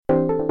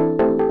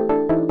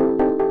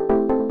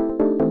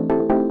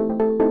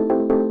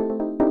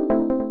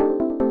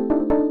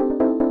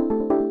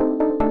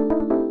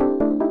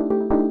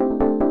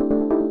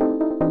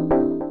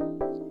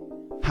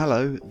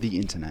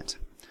Internet.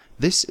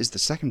 This is the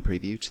second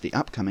preview to the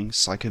upcoming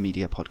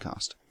Psychomedia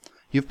podcast.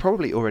 You've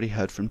probably already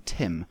heard from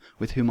Tim,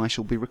 with whom I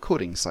shall be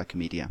recording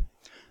Psychomedia.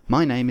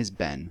 My name is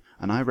Ben,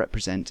 and I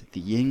represent the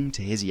yin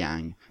to his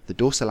yang, the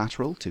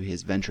dorsolateral to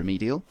his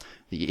ventromedial,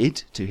 the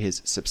id to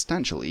his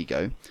substantial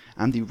ego,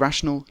 and the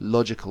rational,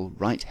 logical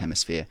right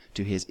hemisphere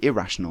to his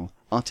irrational,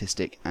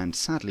 artistic, and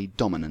sadly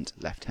dominant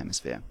left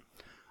hemisphere.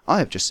 I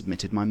have just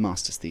submitted my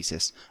master's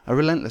thesis, a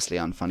relentlessly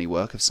unfunny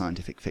work of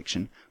scientific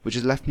fiction, which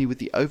has left me with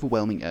the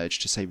overwhelming urge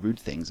to say rude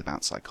things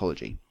about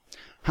psychology.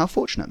 How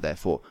fortunate,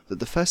 therefore, that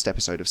the first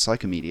episode of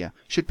Psychomedia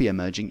should be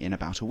emerging in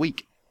about a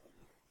week.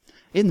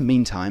 In the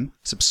meantime,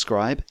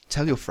 subscribe,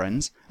 tell your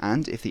friends,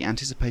 and if the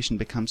anticipation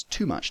becomes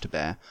too much to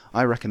bear,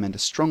 I recommend a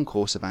strong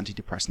course of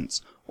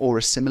antidepressants or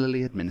a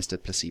similarly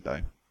administered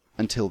placebo.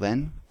 Until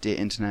then, dear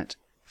Internet,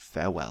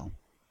 farewell.